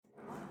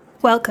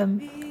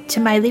Welcome to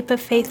my Leap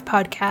of Faith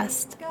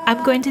podcast.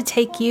 I'm going to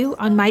take you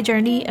on my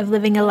journey of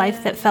living a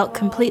life that felt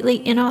completely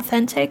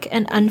inauthentic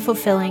and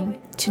unfulfilling,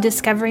 to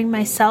discovering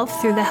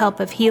myself through the help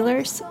of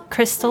healers,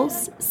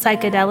 crystals,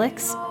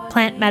 psychedelics,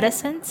 plant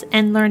medicines,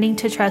 and learning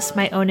to trust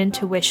my own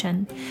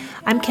intuition.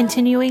 I'm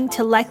continuing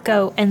to let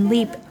go and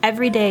leap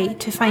every day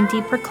to find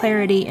deeper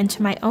clarity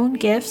into my own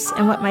gifts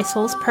and what my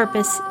soul's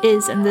purpose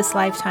is in this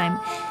lifetime,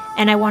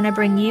 and I want to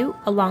bring you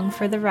along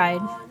for the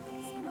ride.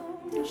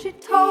 She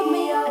told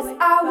me as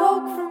I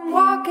woke from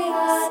walking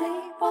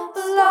asleep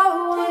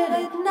alone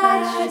at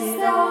night. She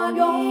said,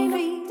 your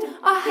feet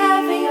are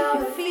heavy,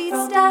 your feet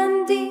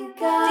stand deep,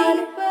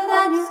 deeper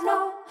than you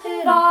know,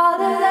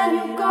 farther than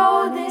you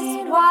go,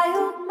 this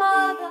wild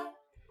mother.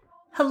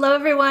 Hello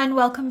everyone,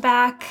 welcome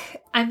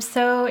back. I'm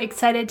so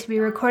excited to be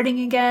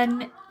recording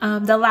again.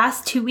 The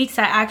last 2 weeks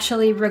I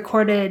actually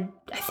recorded,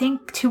 I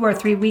think 2 or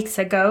 3 weeks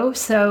ago.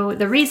 So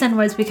the reason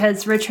was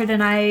because Richard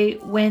and I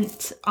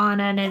went on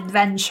an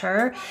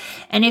adventure.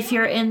 And if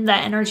you're in the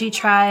Energy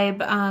Tribe,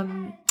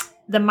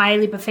 the My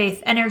Leap of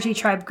Faith Energy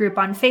Tribe group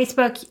on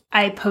Facebook,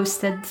 I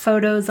posted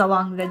photos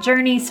along the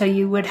journey. So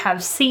you would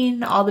have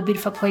seen all the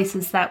beautiful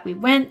places that we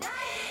went.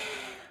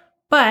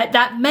 But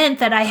that meant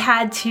that I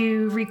had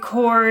to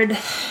record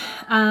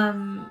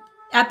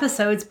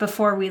episodes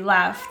before we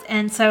left.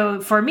 And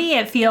so for me,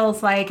 it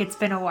feels like it's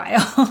been a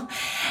while.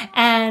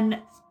 And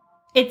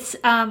it's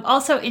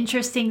also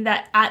interesting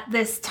that at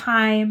this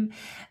time,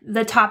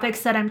 the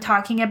topics that I'm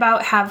talking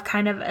about have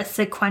kind of a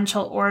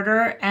sequential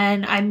order.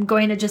 And I'm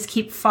going to just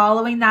keep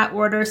following that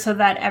order so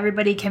that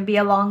everybody can be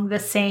along the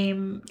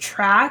same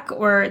track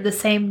or the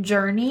same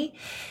journey.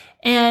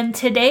 And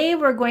today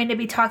we're going to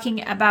be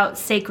talking about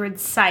sacred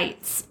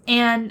sites.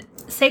 And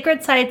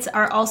sacred sites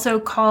are also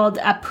called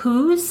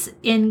apus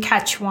in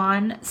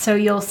Quechuan. So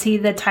you'll see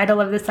the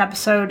title of this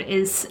episode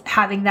is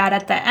having that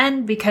at the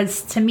end,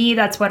 because to me,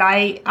 that's what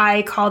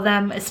I call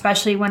them,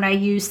 especially when I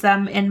use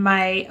them in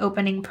my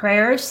opening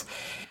prayers.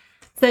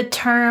 The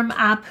term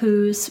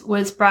apus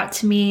was brought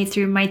to me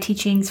through my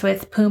teachings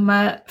with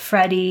Puma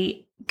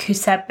Freddy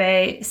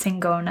Kusepe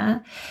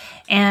Singona.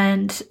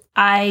 And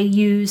I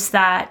use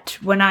that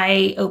when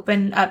I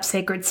open up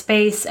sacred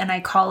space and I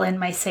call in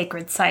my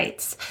sacred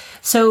sites.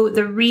 So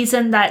the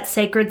reason that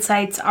sacred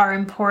sites are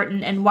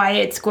important and why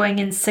it's going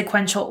in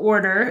sequential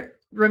order,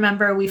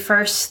 remember we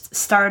first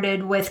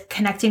started with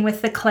connecting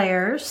with the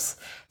clairs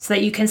so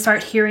that you can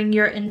start hearing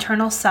your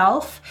internal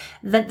self.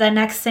 The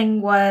next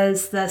thing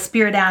was the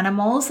spirit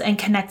animals and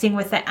connecting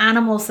with the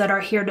animals that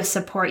are here to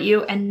support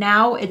you. And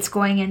now it's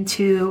going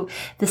into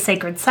the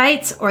sacred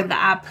sites or the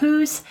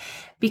apus,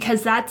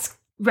 because that's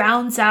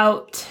rounds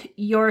out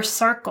your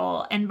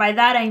circle. And by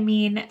that, I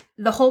mean,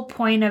 the whole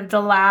point of the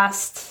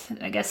last,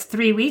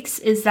 3 weeks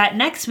is that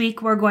next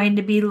week, we're going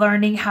to be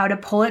learning how to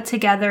pull it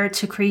together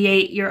to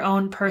create your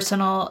own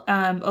personal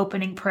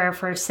opening prayer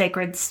for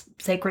sacred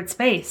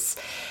space.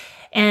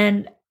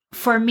 And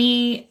for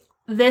me,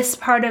 this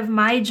part of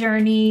my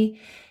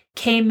journey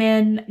came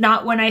in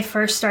not when I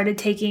first started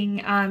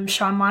taking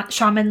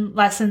shaman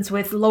lessons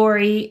with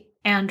Lori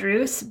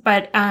Andrews,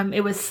 but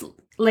it was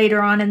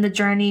later on in the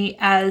journey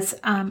as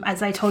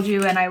I told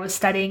you, and I was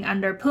studying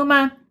under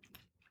Puma,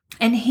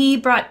 and he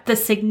brought the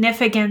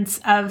significance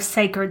of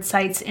sacred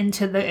sites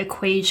into the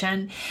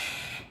equation.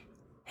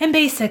 And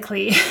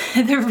basically,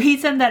 the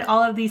reason that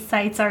all of these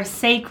sites are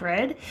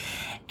sacred,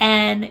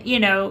 and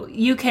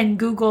you can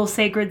Google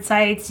sacred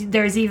sites.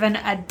 There's even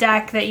a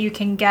deck that you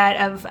can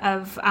get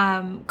of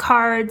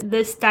cards.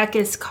 This deck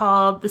is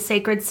called the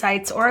Sacred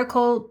Sites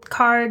Oracle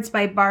Cards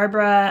by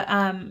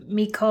Barbara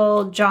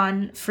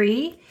Meikle-John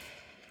Free.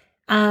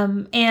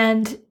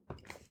 And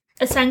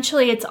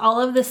essentially it's all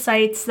of the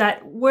sites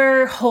that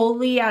were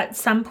holy at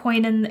some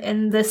point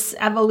in this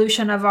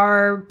evolution of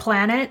our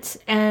planet.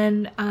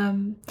 And,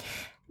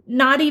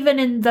 not even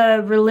in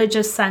the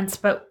religious sense,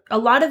 but a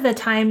lot of the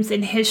times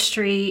in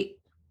history,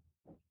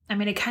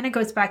 it kind of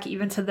goes back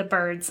even to the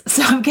birds.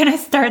 So I'm going to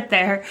start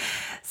there.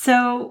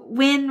 So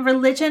when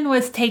religion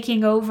was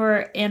taking over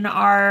in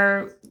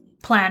our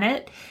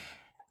planet,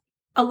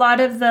 a lot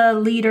of the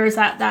leaders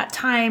at that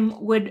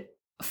time would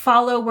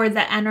follow where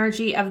the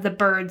energy of the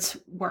birds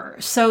were.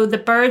 So the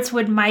birds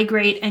would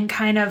migrate and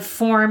kind of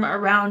form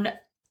around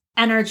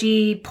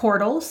energy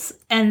portals.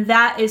 And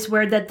that is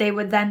where that they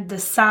would then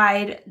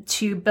decide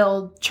to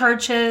build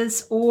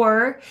churches,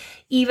 or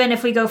even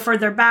if we go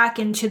further back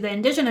into the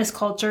indigenous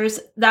cultures,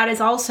 that is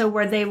also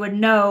where they would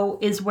know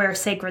is where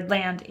sacred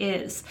land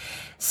is.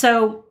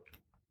 So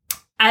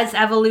as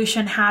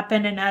evolution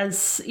happened and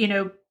as,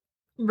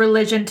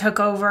 religion took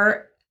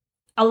over,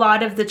 a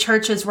lot of the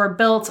churches were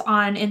built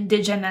on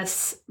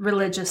indigenous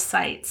religious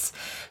sites.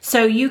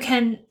 So you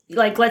can,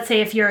 let's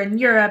say if you're in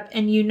Europe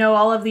and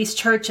all of these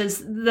churches,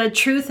 the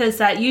truth is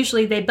that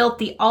usually they built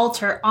the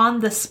altar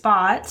on the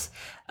spot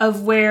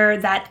of where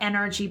that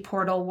energy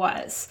portal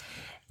was.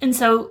 And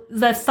so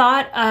the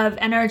thought of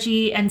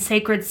energy and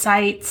sacred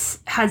sites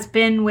has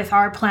been with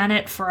our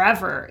planet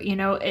forever.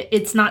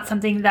 It's not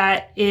something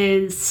that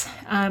is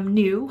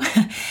new.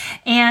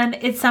 And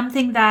it's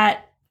something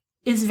that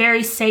is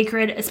very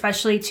sacred,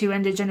 especially to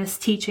Indigenous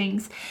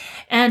teachings.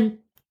 And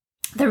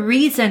the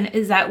reason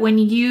is that when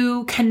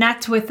you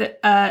connect with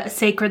a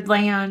sacred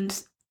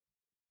land,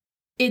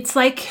 it's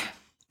like,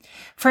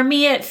 for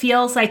me, it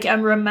feels like a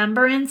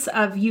remembrance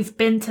of you've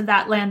been to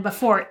that land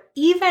before,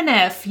 even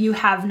if you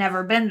have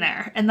never been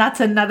there. And that's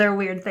another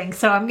weird thing.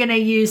 So I'm going to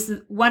use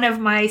one of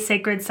my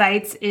sacred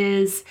sites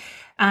is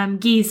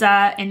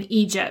Giza in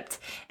Egypt.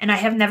 And I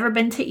have never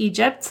been to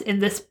Egypt in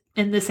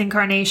this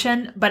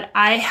incarnation, but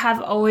I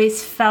have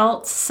always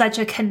felt such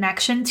a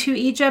connection to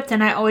Egypt.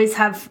 And I always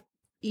have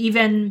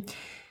even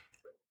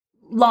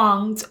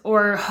longed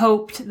or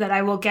hoped that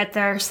I will get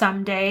there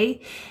someday.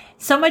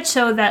 So much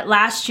so that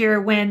last year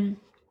when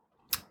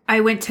I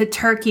went to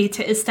Turkey,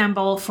 to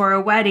Istanbul for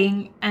a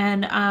wedding,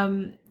 and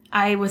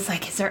I was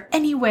like, is there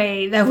any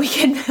way that we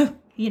can,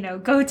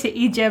 go to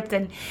Egypt?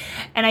 And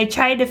I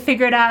tried to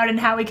figure it out and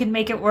how we can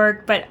make it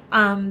work. But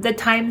the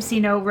times,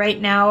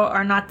 right now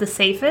are not the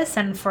safest.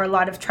 And for a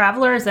lot of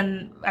travelers,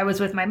 and I was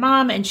with my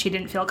mom and she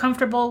didn't feel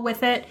comfortable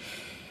with it.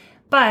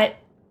 But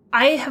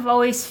I have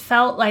always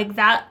felt like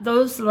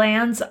those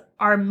lands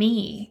are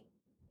me.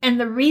 And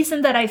the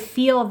reason that I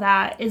feel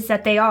that is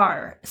that they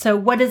are. So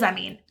what does that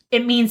mean?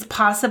 It means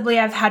possibly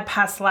I've had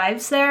past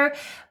lives there.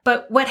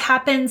 But what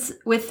happens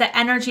with the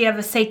energy of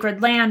a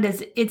sacred land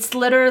is it's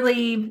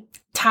literally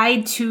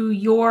tied to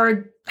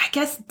your,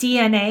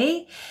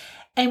 DNA.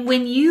 And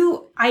when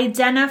you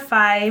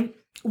identify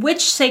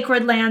which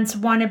sacred lands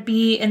want to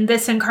be in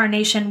this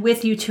incarnation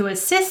with you to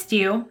assist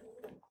you,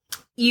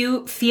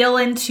 you feel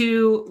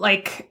into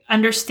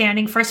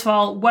understanding, first of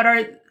all, what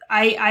are,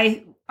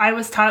 I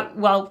was taught,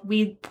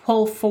 we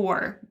pull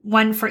 4,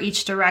 1 for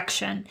each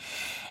direction.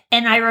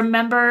 And I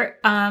remember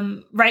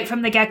right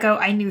from the get-go,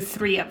 I knew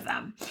 3 of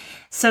them.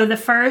 So the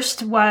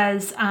first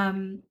was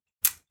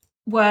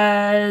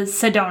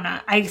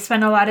Sedona. I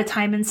spent a lot of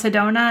time in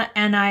Sedona,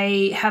 and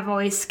I have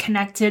always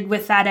connected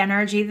with that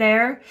energy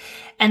there.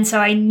 And so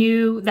I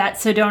knew that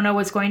Sedona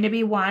was going to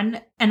be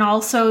one. And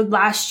also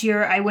last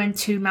year I went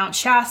to Mount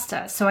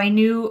Shasta. So I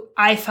knew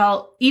I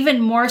felt even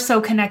more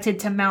so connected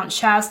to Mount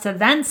Shasta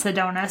than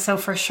Sedona. So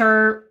for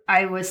sure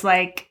I was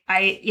like,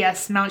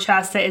 yes, Mount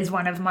Shasta is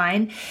one of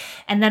mine.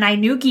 And then I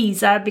knew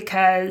Giza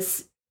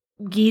because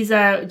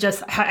Giza,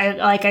 just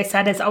like I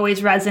said, has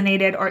always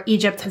resonated, or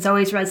Egypt has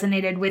always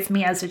resonated with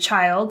me as a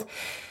child.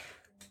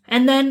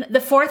 And then the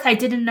 4th, I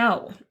didn't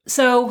know.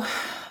 So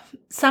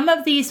some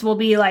of these will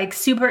be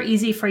super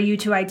easy for you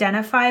to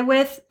identify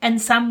with,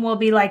 and some will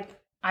be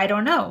I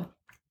don't know.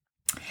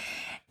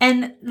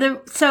 And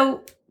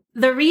so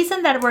the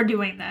reason that we're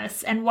doing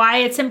this and why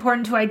it's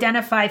important to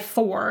identify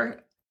 4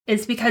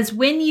 is because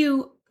when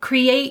you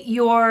create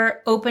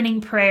your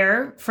opening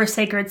prayer for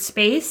sacred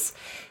space,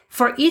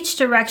 for each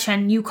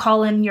direction, you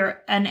call in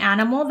an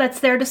animal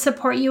that's there to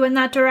support you in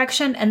that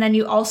direction. And then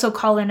you also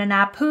call in an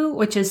Apu,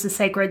 which is the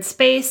sacred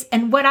space.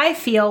 And what I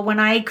feel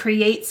when I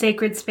create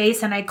sacred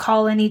space and I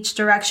call in each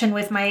direction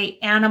with my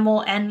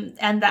animal and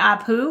the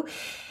Apu,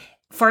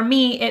 for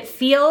me, it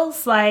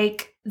feels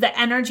like the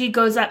energy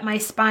goes up my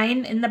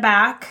spine in the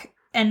back.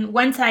 And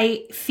once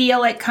I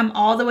feel it come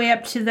all the way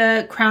up to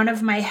the crown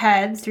of my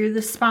head through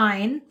the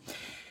spine,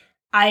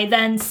 I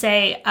then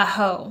say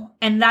aho,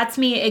 and that's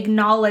me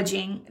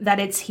acknowledging that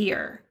it's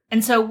here.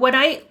 And so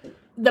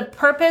the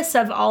purpose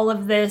of all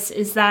of this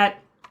is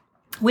that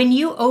when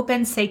you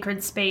open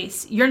sacred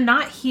space, you're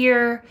not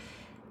here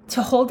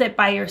to hold it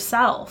by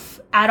yourself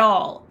at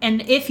all.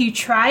 And if you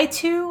try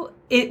to,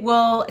 it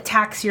will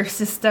tax your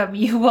system.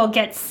 You will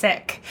get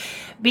sick,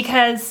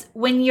 because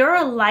when you're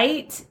a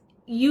light,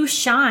 you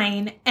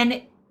shine,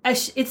 and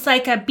it's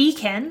like a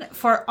beacon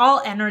for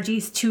all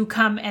energies to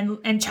come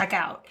and check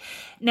out.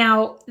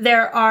 Now,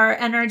 there are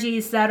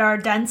energies that are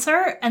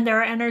denser and there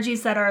are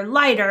energies that are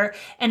lighter.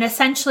 And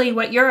essentially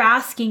what you're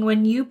asking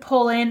when you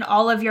pull in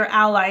all of your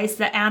allies,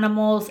 the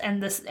animals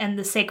and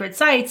the sacred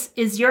sites,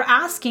 is you're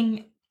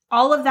asking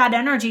all of that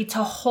energy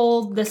to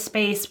hold the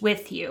space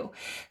with you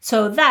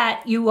so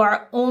that you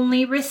are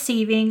only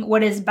receiving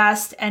what is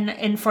best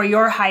and for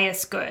your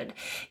highest good.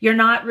 You're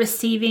not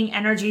receiving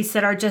energies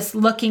that are just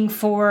looking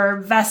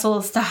for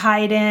vessels to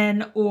hide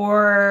in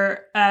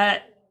or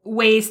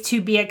ways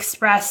to be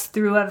expressed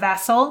through a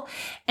vessel.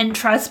 And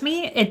trust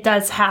me, it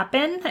does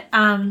happen.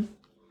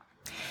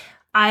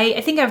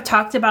 I think I've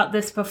talked about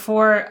this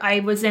before. I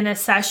was in a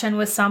session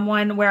with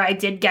someone where I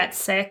did get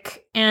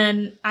sick,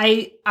 and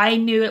I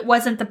knew it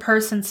wasn't the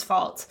person's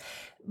fault,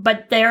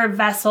 but their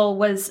vessel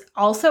was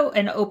also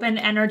an open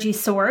energy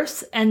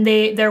source, and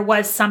there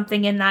was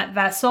something in that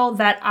vessel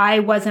that I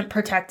wasn't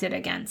protected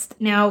against.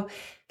 Now,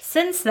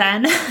 since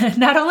then,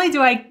 not only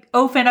do I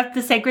open up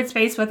the sacred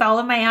space with all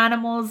of my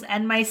animals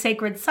and my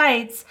sacred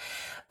sites,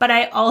 but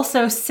I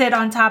also sit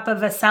on top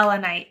of a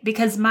selenite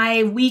because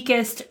my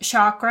weakest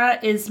chakra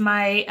is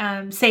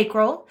my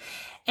sacral.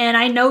 And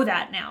I know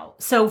that now.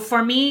 So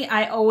for me,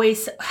 I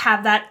always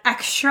have that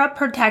extra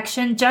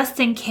protection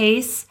just in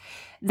case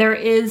there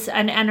is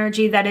an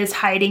energy that is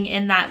hiding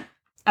in that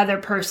other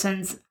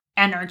person's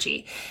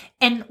energy.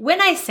 And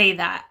when I say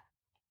that,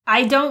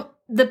 I don't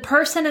the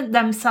person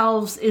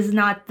themselves is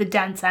not the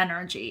dense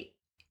energy.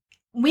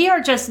 We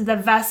are just the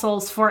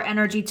vessels for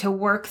energy to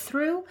work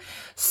through.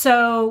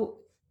 So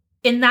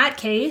in that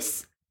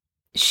case,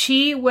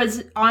 she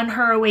was on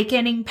her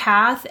awakening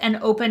path and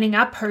opening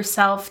up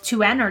herself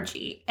to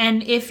energy.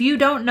 And if you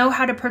don't know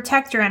how to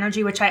protect your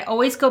energy, which I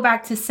always go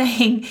back to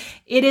saying,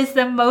 it is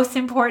the most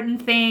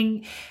important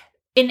thing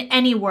in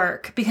any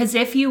work, because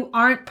if you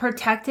aren't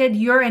protected,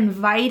 you're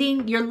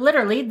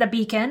literally the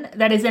beacon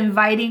that is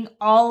inviting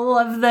all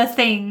of the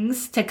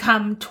things to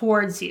come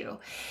towards you.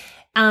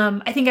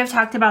 I think I've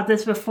talked about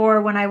this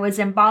before. When I was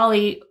in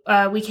Bali,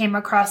 we came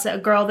across a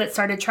girl that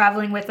started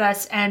traveling with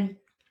us, and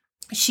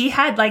she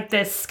had like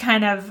this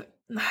kind of,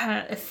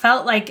 it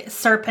felt like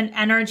serpent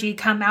energy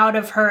come out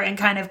of her and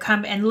kind of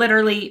come and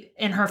literally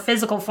in her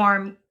physical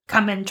form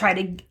come and try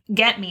to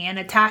get me and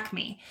attack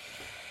me.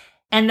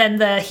 And then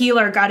the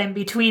healer got in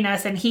between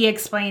us, and he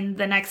explained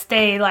the next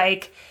day,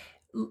 like,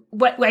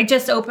 what I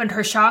just opened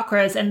her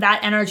chakras and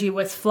that energy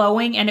was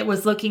flowing and it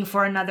was looking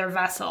for another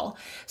vessel.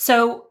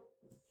 So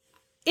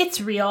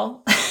it's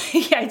real.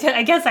 Yeah,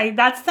 I guess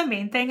that's the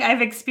main thing.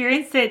 I've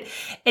experienced it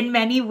in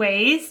many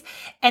ways.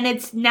 And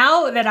it's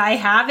now that I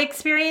have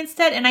experienced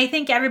it. And I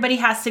think everybody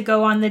has to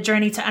go on the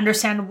journey to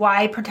understand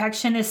why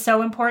protection is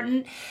so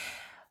important.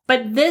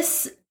 But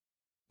this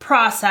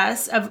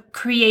process of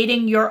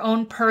creating your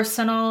own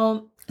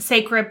personal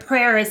sacred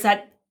prayer is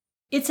that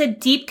it's a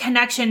deep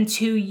connection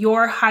to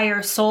your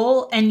higher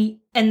soul and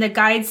the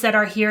guides that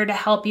are here to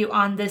help you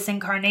on this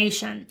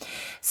incarnation.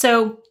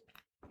 So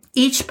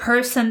each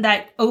person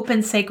that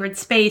opens sacred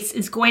space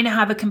is going to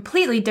have a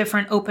completely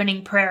different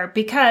opening prayer,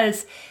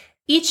 because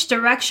each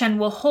direction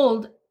will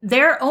hold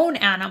their own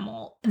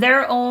animal,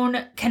 their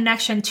own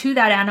connection to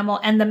that animal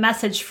and the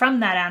message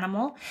from that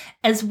animal,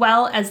 as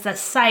well as the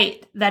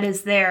site that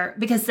is there.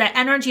 Because the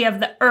energy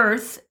of the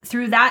earth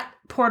through that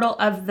portal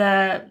of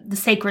the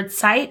sacred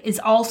site is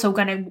also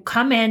going to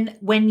come in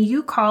when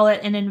you call it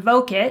and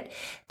invoke it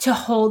to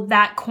hold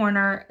that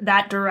corner,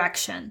 that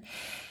direction.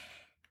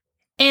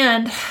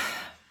 And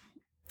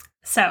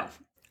so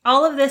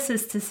all of this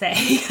is to say,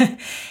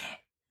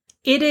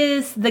 it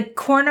is the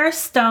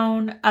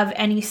cornerstone of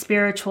any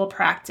spiritual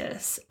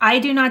practice. I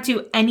do not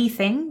do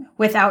anything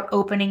without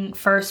opening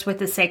first with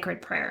the sacred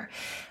prayer,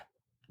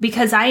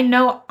 because I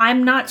know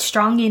I'm not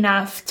strong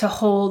enough to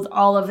hold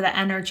all of the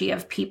energy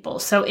of people.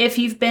 So if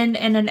you've been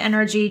in an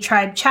energy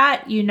tribe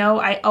chat, you know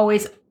I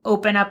always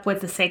open up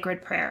with the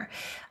sacred prayer.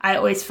 I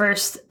always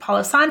first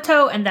Palo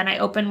Santo, and then I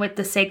open with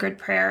the sacred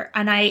prayer.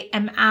 And I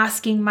am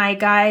asking my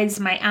guides,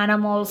 my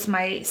animals,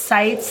 my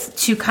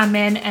sites to come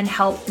in and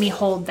help me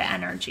hold the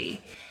energy.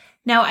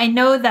 Now, I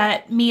know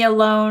that me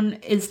alone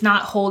is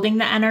not holding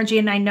the energy,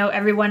 and I know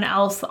everyone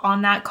else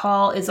on that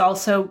call is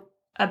also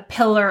a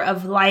pillar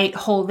of light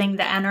holding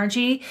the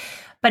energy.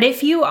 But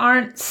if you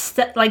aren't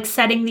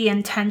setting the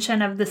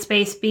intention of the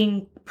space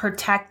being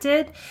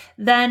protected,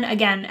 then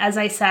again, as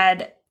I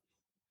said,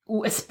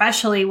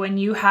 especially when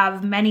you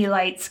have many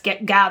lights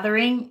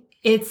gathering,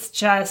 it's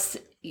just,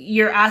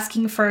 you're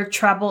asking for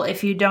trouble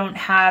if you don't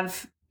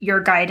have your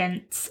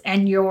guidance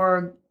and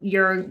your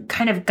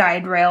kind of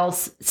guide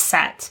rails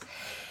set.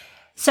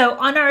 So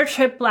on our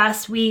trip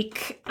last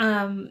week,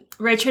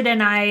 Richard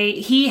and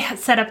he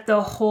set up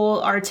the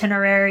whole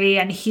itinerary,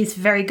 and he's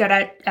very good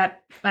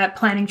at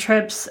planning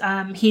trips.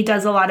 He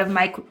does a lot of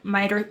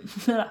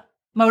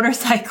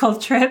motorcycle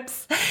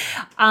trips.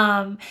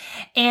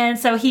 And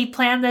so he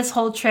planned this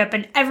whole trip,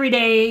 and every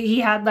day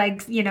he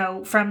had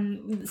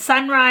from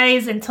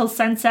sunrise until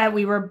sunset,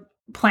 we were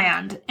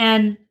planned.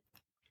 And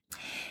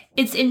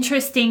it's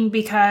interesting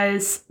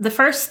because the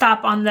first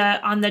stop on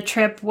the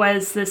trip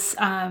was this,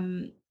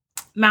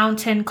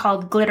 mountain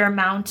called Glitter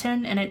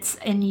Mountain, and it's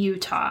in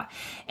Utah.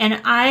 And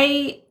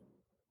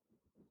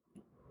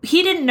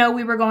he didn't know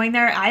we were going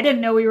there. I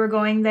didn't know we were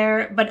going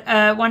there, but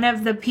one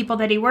of the people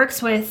that he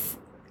works with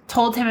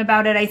told him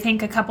about it, I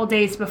think, a couple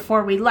days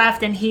before we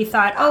left, and he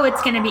thought, oh,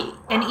 it's going to be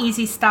an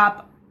easy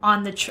stop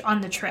on the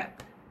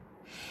trip.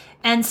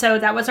 And so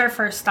that was our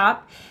first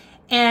stop,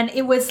 and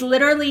it was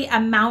literally a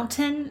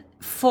mountain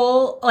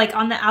full,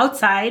 on the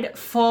outside,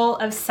 full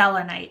of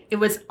selenite. It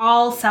was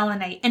all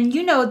selenite. And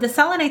the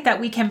selenite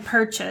that we can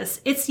purchase,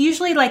 it's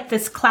usually like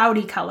this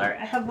cloudy color.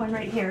 I have one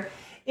right here.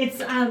 It's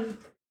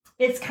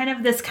kind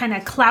of this kind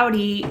of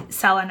cloudy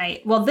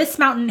selenite. Well, this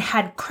mountain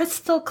had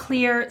crystal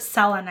clear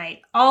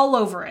selenite all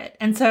over it.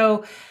 And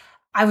so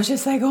I was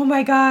just like, oh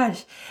my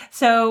gosh.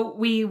 So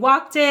we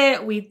walked it.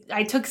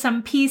 I took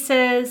some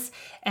pieces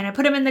and I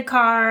put them in the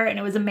car, and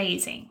it was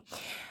amazing.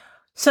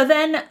 So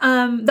then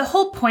the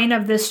whole point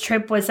of this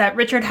trip was that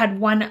Richard had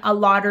won a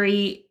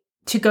lottery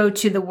to go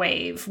to the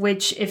Wave,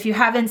 which if you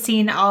haven't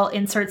seen, I'll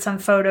insert some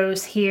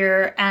photos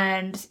here.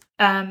 And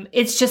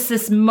it's just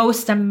this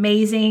most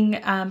amazing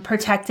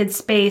protected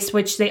space,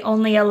 which they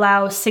only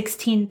allow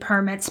 16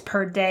 permits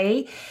per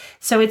day.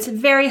 So it's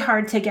very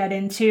hard to get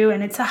into,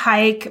 and it's a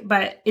hike,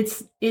 but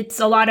it's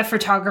a lot of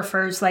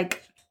photographers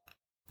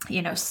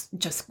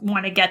just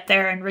want to get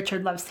there. And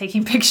Richard loves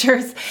taking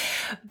pictures.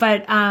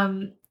 But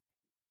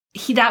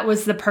that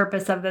was the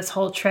purpose of this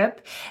whole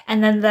trip.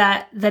 And then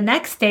the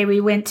next day we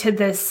went to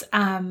this,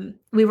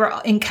 we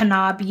were in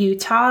Kanab,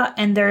 Utah,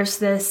 and there's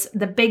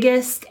the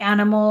biggest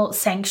animal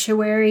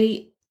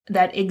sanctuary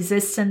that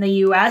exists in the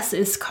US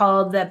is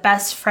called the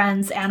Best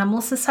Friends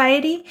Animal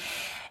Society.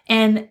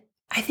 And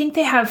I think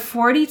they have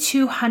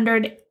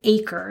 4,200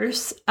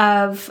 acres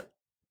of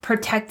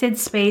protected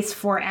space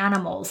for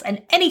animals,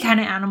 and any kind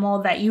of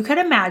animal that you could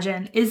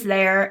imagine is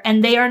there.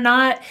 And they are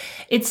not,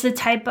 it's the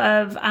type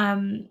of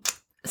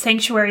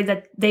sanctuary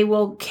that they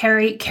will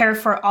care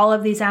for all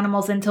of these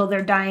animals until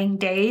their dying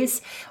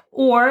days.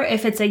 Or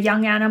if it's a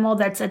young animal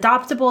that's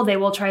adoptable, they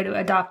will try to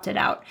adopt it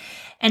out.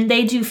 And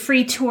they do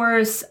free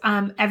tours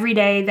every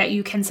day that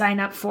you can sign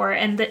up for.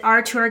 And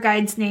our tour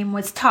guide's name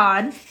was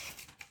Todd.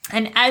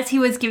 And as he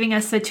was giving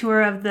us the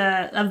tour of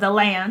the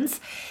lands,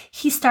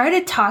 he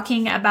started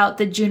talking about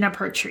the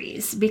juniper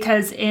trees,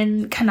 because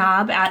in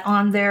Kanab,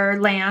 on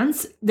their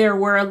lands, there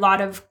were a lot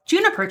of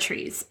juniper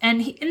trees.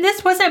 And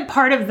this wasn't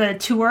part of the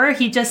tour.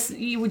 He just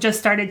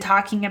started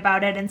talking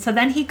about it. And so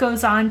then he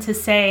goes on to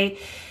say,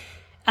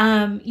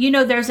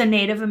 there's a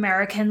Native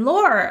American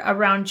lore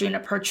around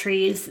juniper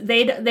trees.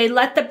 They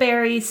let the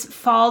berries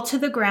fall to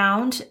the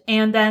ground,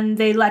 and then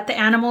they let the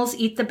animals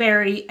eat the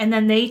berry, and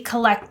then they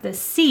collect the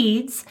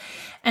seeds,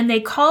 and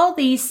they call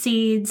these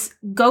seeds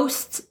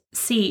ghost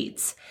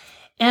seeds.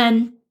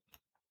 And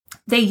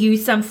they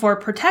use them for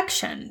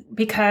protection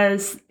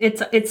because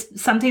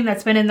it's something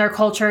that's been in their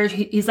culture.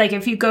 He's like,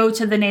 if you go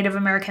to the Native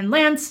American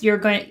lands,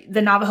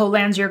 the Navajo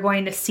lands, you're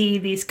going to see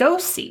these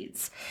ghost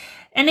seeds.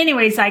 And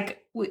anyways, like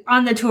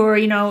on the tour,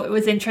 it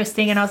was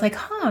interesting. And I was like,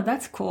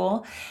 that's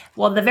cool.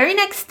 Well, the very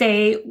next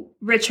day,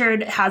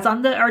 Richard has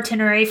on the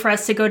itinerary for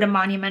us to go to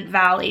Monument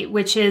Valley,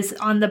 which is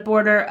on the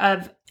border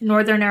of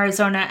northern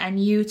Arizona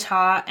and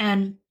Utah.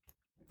 And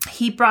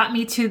he brought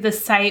me to the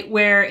site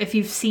where, if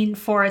you've seen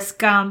Forrest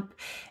Gump,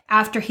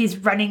 after he's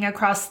running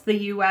across the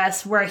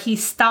U.S., where he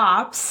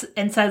stops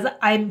and says,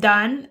 I'm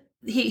done.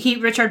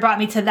 Richard brought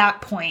me to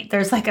that point.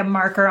 There's like a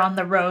marker on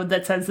the road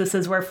that says this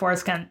is where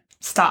Forrest Gump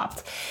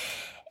stopped.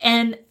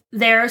 And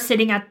there,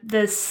 sitting at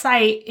the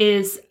site,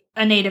 is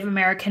a Native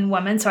American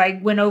woman. So I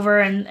went over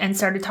and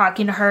started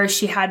talking to her.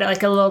 She had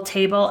like a little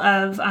table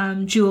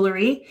of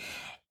jewelry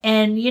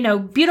and,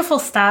 beautiful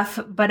stuff.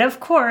 But of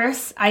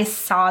course, I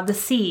saw the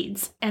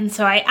seeds. And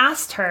so I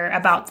asked her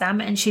about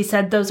them. And she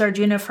said, those are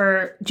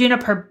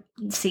juniper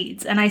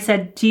seeds. And I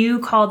said, do you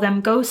call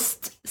them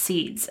ghost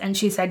seeds? And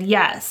she said,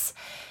 yes.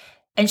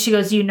 And she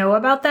goes, you know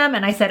about them?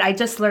 And I said, I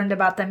just learned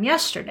about them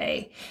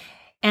yesterday.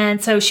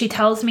 And so she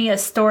tells me a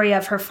story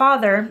of her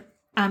father,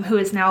 who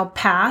is now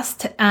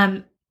passed,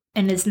 and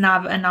is a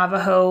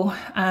Navajo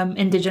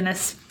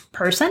indigenous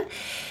person.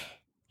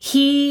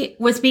 He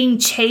was being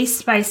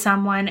chased by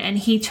someone, and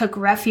he took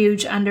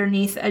refuge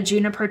underneath a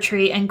juniper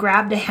tree and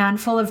grabbed a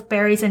handful of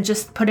berries and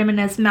just put them in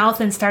his mouth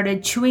and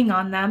started chewing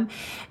on them.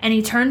 And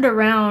he turned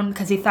around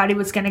because he thought he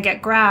was going to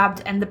get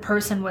grabbed, and the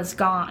person was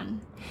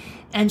gone.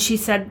 And she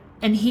said,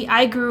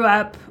 I grew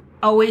up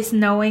always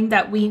knowing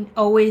that we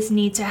always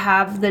need to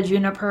have the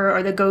juniper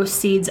or the ghost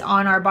seeds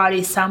on our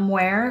body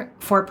somewhere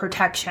for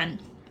protection.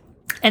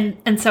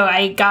 And so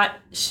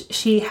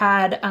she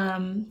had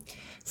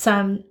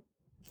some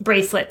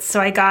bracelets. So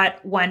I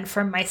got one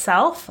for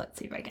myself. Let's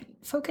see if I can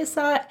focus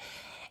that.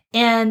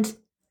 And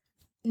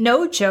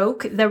no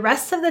joke, the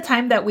rest of the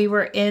time that we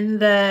were in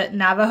the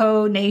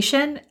Navajo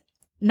Nation,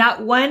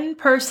 not one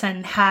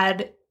person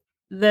had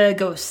the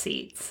ghost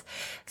seeds.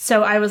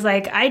 So I was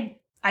like,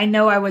 I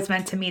know I was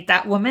meant to meet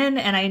that woman,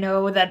 and I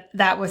know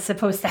that was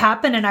supposed to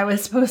happen, and I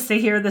was supposed to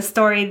hear the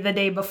story the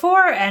day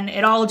before, and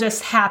it all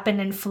just happened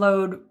and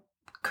flowed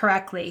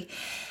correctly.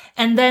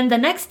 And then the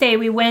next day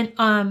we went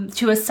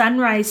to a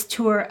sunrise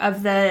tour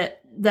of the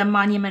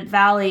Monument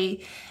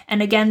Valley.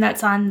 And again,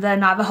 that's on the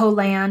Navajo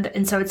land,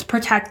 and so it's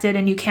protected,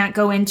 and you can't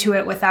go into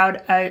it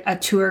without a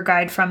tour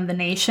guide from the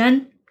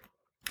nation.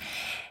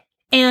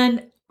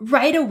 And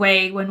right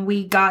away when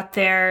we got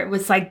there, it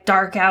was like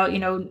dark out,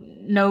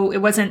 no, it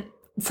wasn't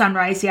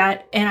sunrise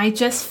yet. And I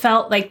just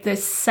felt like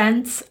this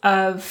sense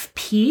of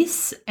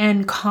peace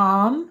and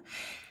calm.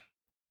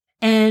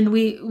 And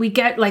we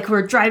get like,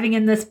 we're driving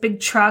in this big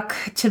truck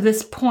to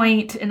this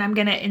point, and I'm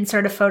going to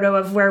insert a photo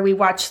of where we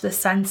watched the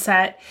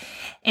sunset.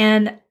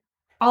 And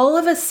all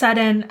of a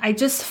sudden, I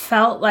just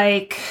felt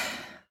like,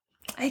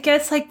 I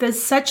guess like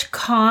this such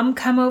calm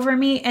come over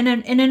me. And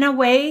in a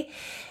way,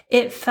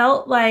 it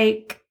felt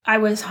like I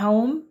was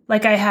home,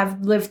 like I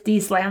have lived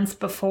these lands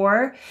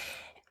before.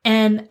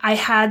 And I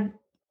had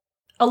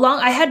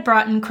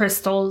brought in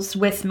crystals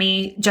with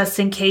me just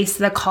in case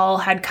the call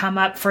had come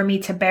up for me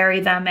to bury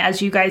them.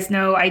 As you guys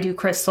know, I do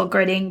crystal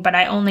gridding, but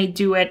I only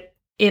do it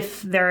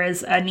if there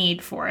is a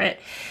need for it.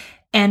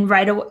 And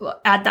right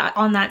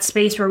on that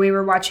space where we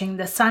were watching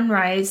the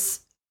sunrise,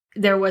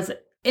 there was,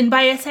 and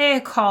by I say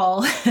a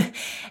call,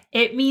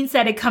 it means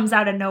that it comes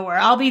out of nowhere.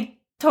 I'll be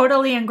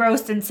totally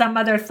engrossed in some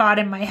other thought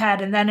in my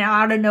head, and then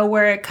out of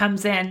nowhere it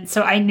comes in.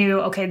 So I knew,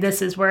 okay,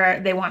 this is where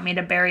they want me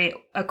to bury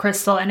a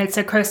crystal. And it's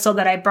a crystal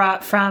that I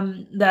brought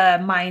from the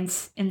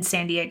mines in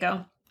San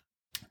Diego.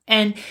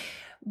 And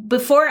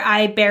before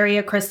I bury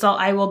a crystal,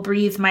 I will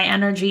breathe my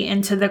energy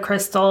into the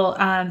crystal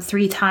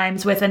 3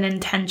 times with an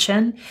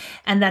intention.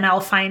 And then I'll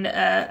find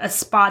a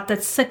spot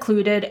that's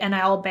secluded and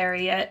I'll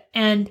bury it.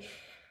 And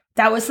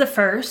that was the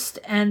first.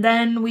 And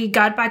then we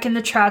got back in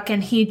the truck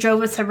and he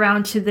drove us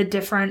around to the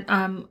different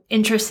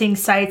interesting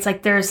sites.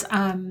 Like there's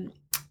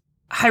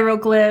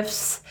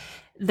hieroglyphs,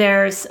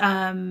 there's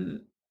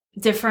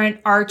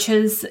different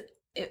arches,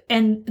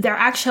 and there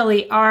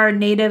actually are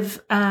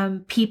native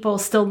people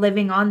still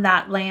living on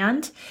that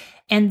land.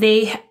 And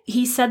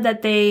he said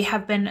that they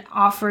have been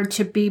offered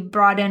to be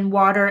brought in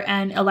water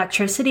and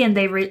electricity, and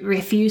they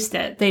refused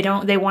it.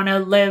 They want to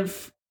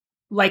live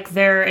like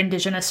their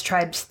indigenous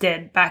tribes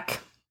did back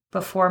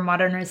before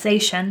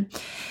modernization.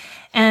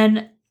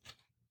 And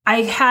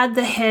I had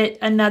the hit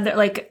another,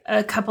 like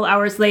a couple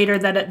hours later,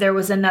 that there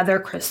was another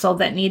crystal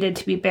that needed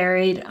to be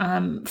buried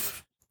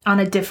on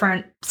a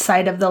different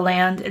side of the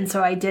land. And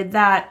so I did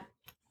that.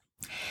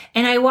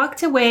 And I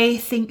walked away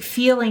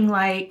feeling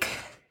like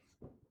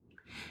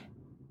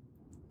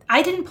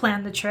I didn't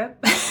plan the trip.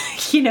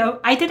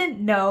 I didn't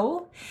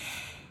know.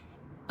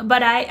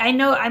 But I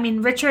know,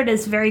 Richard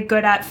is very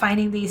good at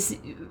finding these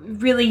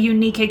really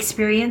unique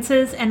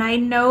experiences. And I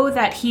know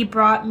that he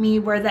brought me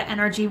where the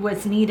energy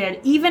was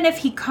needed, even if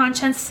he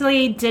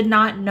consciously did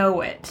not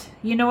know it.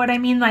 You know what I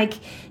mean? Like,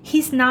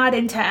 he's not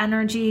into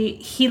energy.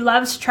 He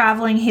loves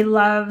traveling. He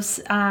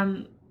loves,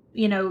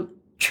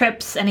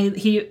 trips. And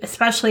he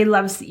especially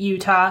loves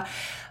Utah.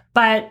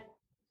 But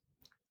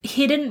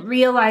he didn't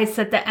realize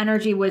that the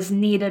energy was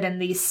needed in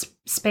these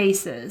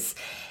spaces.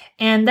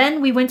 And then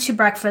we went to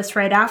breakfast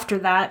right after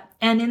that.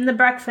 And in the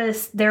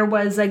breakfast, there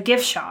was a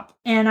gift shop.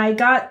 And I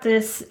got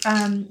this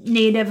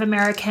Native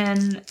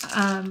American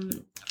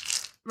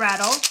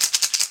rattle.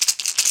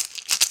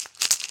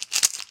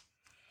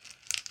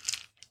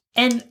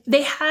 And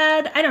they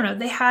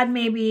had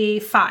maybe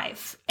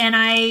 5. And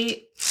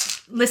I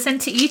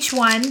listened to each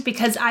one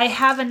because I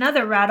have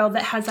another rattle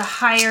that has a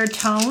higher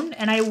tone.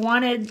 And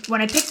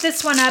when I picked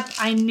this one up,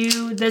 I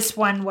knew this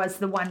one was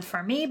the one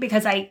for me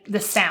because the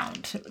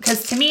sound.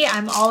 Because to me,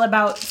 I'm all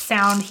about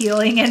sound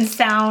healing and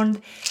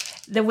sound,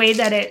 the way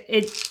that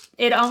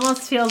it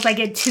almost feels like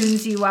it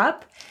tunes you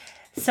up.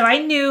 So I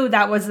knew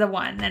that was the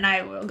one. And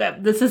I will go,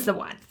 this is the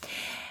one.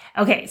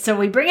 Okay, so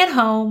we bring it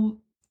home.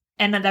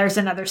 And there's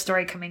another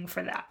story coming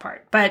for that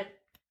part. But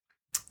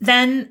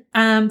then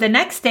the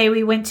next day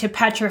we went to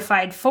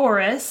Petrified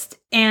Forest.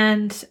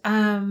 And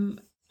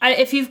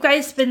if you've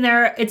guys been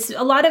there, it's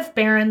a lot of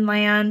barren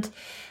land.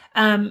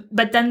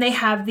 But then they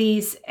have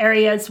these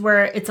areas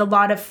where it's a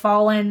lot of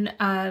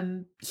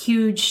fallen,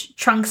 huge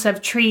trunks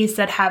of trees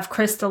that have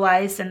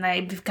crystallized and they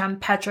become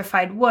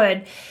petrified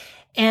wood.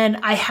 And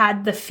I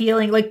had the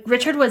feeling, like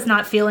Richard was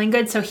not feeling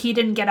good, so he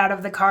didn't get out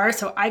of the car.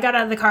 So I got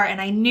out of the car and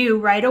I knew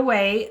right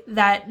away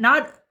that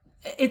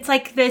it's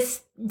like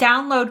this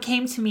download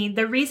came to me.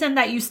 The reason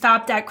that you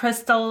stopped at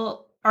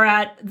Crystal or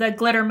at the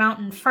Glitter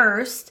Mountain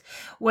first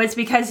was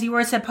because you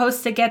were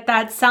supposed to get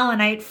that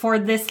selenite for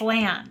this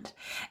land.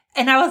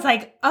 And I was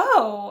like,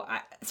 oh.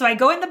 So I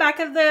go in the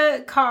back of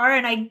the car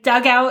and I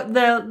dug out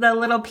the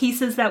little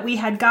pieces that we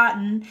had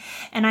gotten.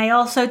 And I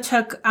also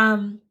took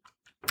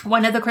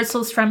one of the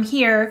crystals from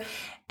here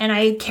and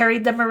I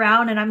carried them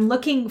around and I'm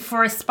looking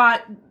for a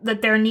spot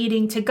that they're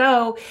needing to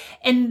go.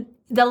 And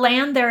the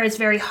land there is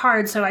very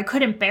hard, so I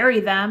couldn't bury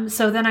them.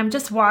 So then I'm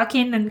just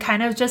walking and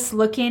kind of just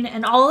looking.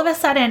 And all of a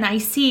sudden I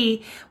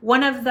see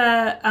one of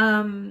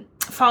the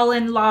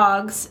fallen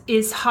logs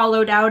is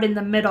hollowed out in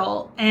the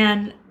middle.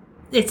 And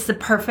it's the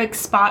perfect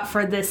spot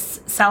for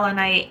this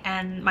selenite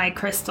and my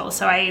crystal.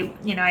 So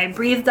I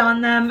breathed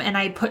on them and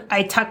I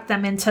tucked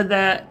them into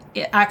the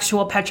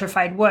actual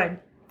petrified wood.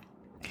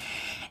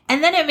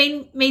 And then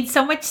it made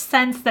so much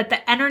sense that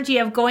the energy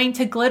of going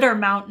to Glitter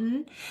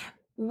Mountain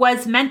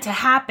was meant to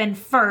happen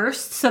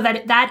first so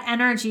that that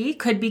energy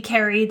could be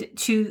carried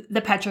to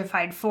the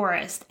petrified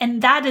forest.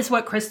 And that is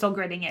what crystal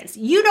gridding is.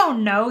 You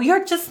don't know.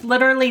 You're just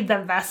literally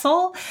the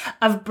vessel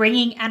of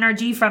bringing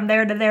energy from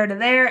there to there to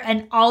there.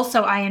 And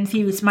also I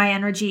infuse my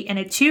energy in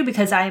it too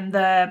because I am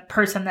the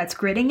person that's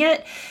gridding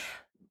it.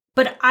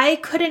 But I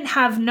couldn't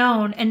have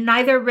known, and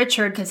neither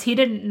Richard, because he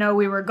didn't know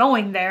we were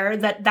going there,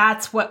 that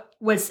that's what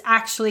was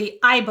actually,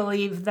 I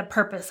believe, the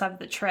purpose of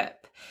the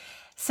trip.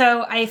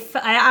 So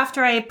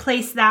after I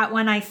placed that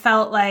one, I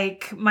felt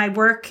like my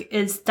work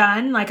is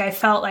done. Like I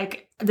felt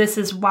like this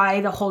is why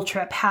the whole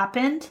trip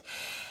happened.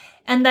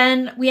 And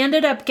then we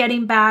ended up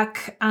getting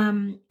back,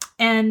 and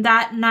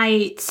that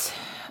night,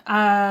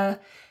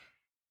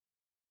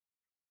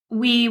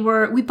 we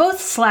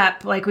both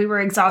slept, like we were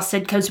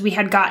exhausted because we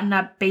had gotten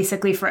up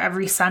basically for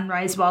every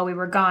sunrise while we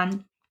were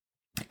gone.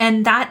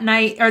 And that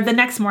night, or the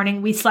next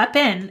morning, we slept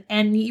in,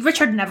 and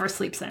Richard never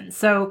sleeps in.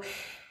 So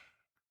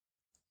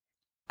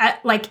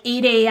at like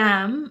 8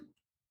 a.m.,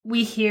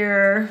 we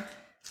hear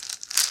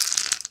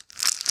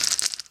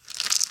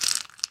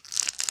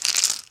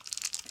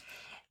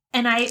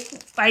and I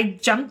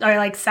jumped,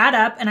 I sat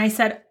up and I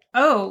said,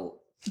 oh,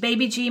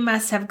 Baby G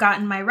must have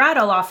gotten my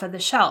rattle off of the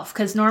shelf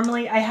because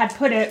normally I had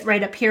put it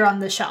right up here on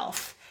the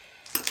shelf.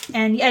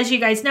 And as you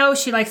guys know,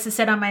 she likes to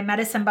sit on my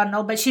medicine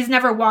bundle, but she's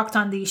never walked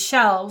on these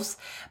shelves.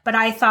 But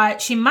I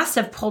thought she must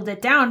have pulled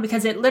it down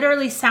because it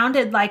literally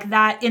sounded like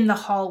that in the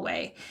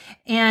hallway.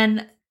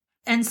 And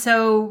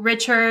so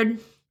Richard,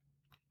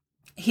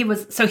 he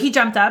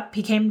jumped up,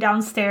 he came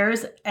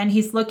downstairs and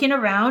he's looking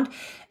around.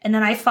 And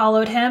then I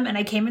followed him and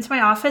I came into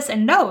my office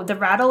and no, the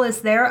rattle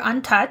is there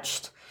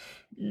untouched,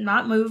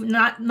 not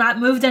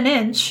moved an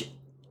inch.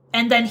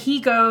 And then he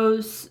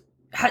goes,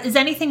 is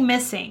anything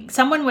missing?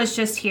 Someone was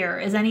just here.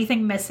 Is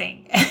anything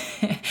missing?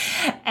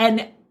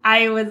 And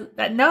I was,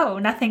 no,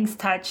 nothing's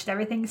touched.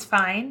 Everything's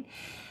fine.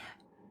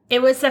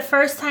 It was the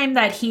first time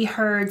that he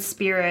heard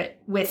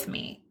spirit with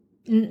me.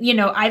 You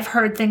know, I've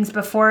heard things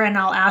before and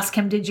I'll ask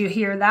him, did you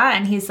hear that?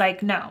 And he's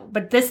like, no.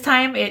 But this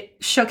time it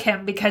shook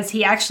him because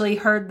he actually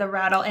heard the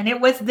rattle. And it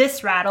was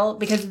this rattle,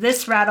 because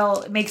this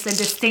rattle makes a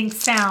distinct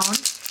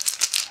sound,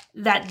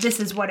 that this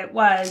is what it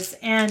was.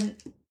 And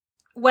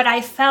what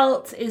I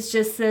felt is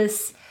just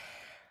this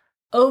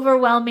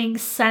overwhelming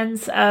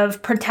sense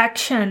of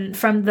protection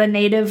from the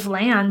native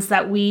lands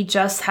that we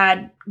just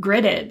had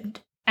gridded.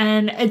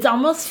 And it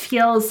almost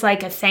feels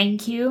like a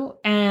thank you.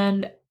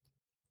 And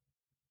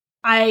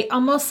I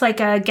almost like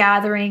a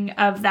gathering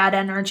of that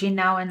energy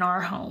now in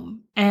our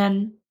home.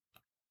 And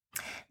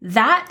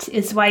that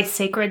is why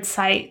sacred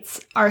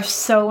sites are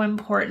so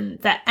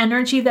important. The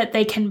energy that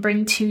they can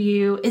bring to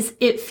you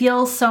it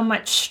feels so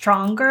much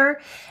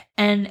stronger.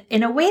 And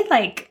in a way,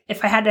 like,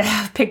 if I had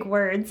to pick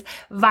words,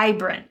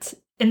 vibrant.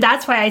 And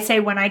that's why I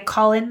say when I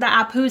call in the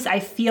Apus, I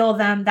feel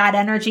that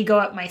energy go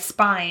up my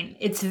spine.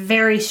 It's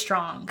very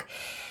strong.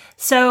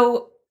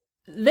 So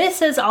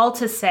this is all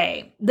to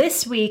say,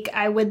 this week,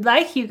 I would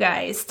like you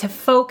guys to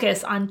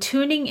focus on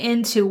tuning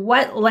into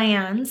what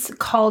lands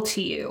call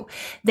to you.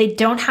 They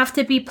don't have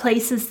to be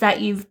places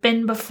that you've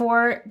been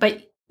before,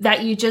 but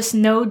that you just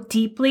know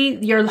deeply,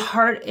 your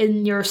heart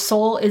and your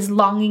soul is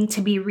longing to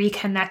be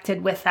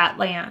reconnected with that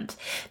land.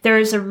 There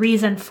is a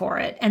reason for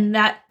it. And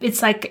that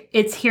it's like,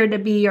 it's here to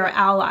be your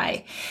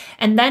ally.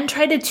 And then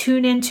try to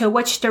tune into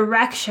which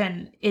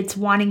direction it's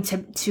wanting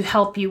to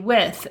help you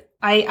with.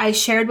 I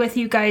shared with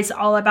you guys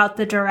all about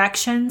the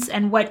directions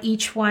and what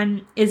each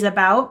one is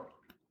about.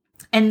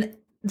 And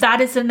that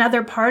is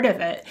another part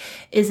of it.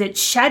 Is it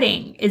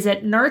shedding? Is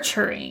it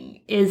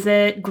nurturing? Is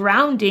it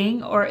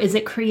grounding? Or is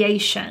it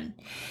creation?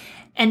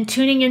 And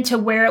tuning into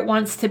where it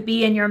wants to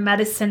be in your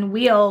medicine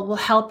wheel will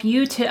help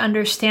you to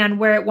understand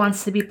where it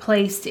wants to be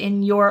placed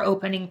in your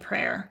opening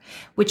prayer,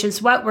 which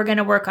is what we're going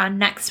to work on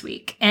next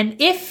week.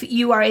 And if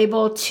you are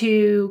able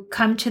to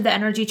come to the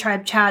Energy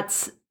Tribe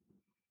Chats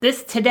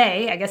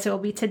today, I guess it will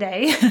be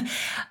today,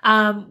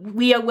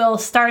 we will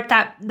start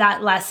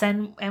that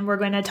lesson, and we're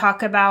going to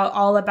talk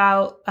all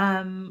about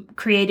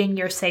creating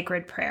your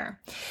sacred prayer.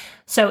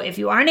 So if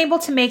you aren't able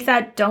to make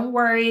that, don't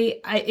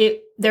worry.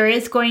 There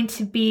is going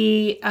to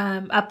be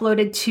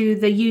uploaded to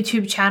the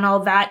YouTube channel,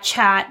 that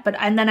chat,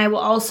 and then I will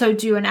also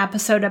do an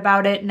episode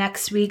about it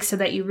next week so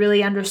that you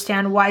really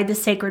understand why the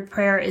sacred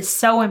prayer is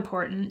so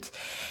important.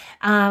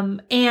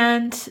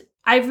 And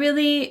I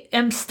really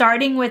am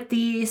starting with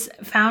these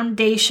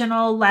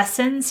foundational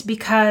lessons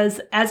because,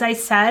 as I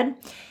said,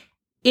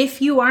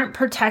 if you aren't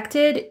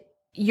protected,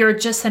 you're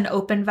just an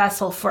open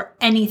vessel for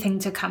anything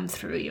to come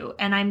through you.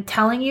 And I'm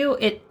telling you,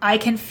 I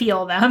can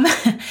feel them.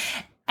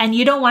 And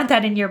you don't want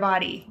that in your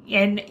body.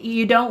 And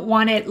you don't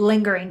want it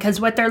lingering, because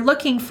what they're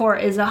looking for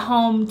is a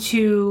home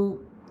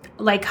to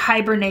like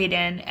hibernate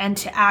in and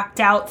to act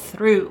out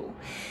through.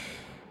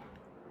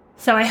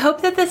 So I hope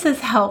that this is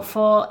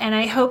helpful, and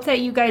I hope that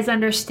you guys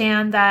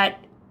understand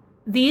that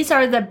these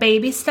are the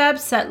baby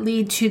steps that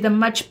lead to the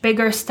much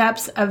bigger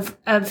steps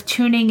of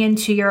tuning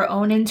into your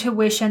own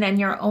intuition and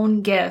your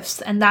own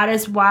gifts. And that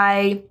is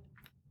why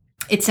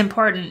it's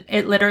important.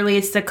 It literally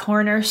is the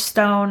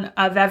cornerstone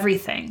of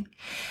everything.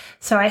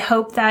 So I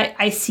hope that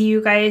I see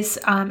you guys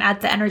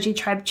at the Energy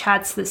Tribe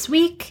Chats this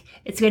week.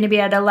 It's going to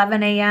be at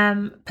 11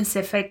 a.m.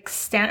 Pacific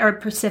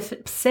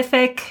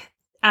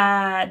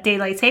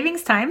Daylight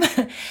Savings Time.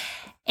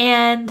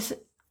 And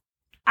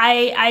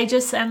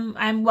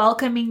I'm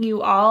welcoming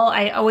you all.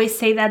 I always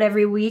say that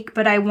every week,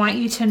 but I want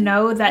you to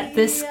know that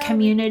this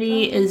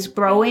community is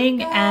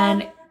growing,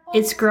 and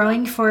it's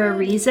growing for a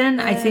reason.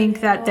 I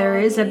think that there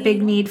is a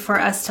big need for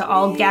us to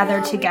all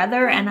gather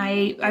together, and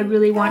I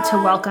really want to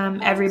welcome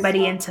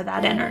everybody into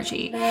that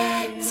energy.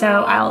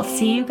 So I'll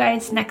see you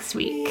guys next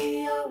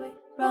week.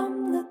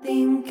 From the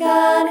thing,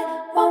 and it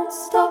won't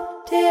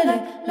stop till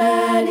I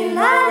let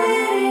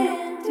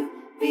it in.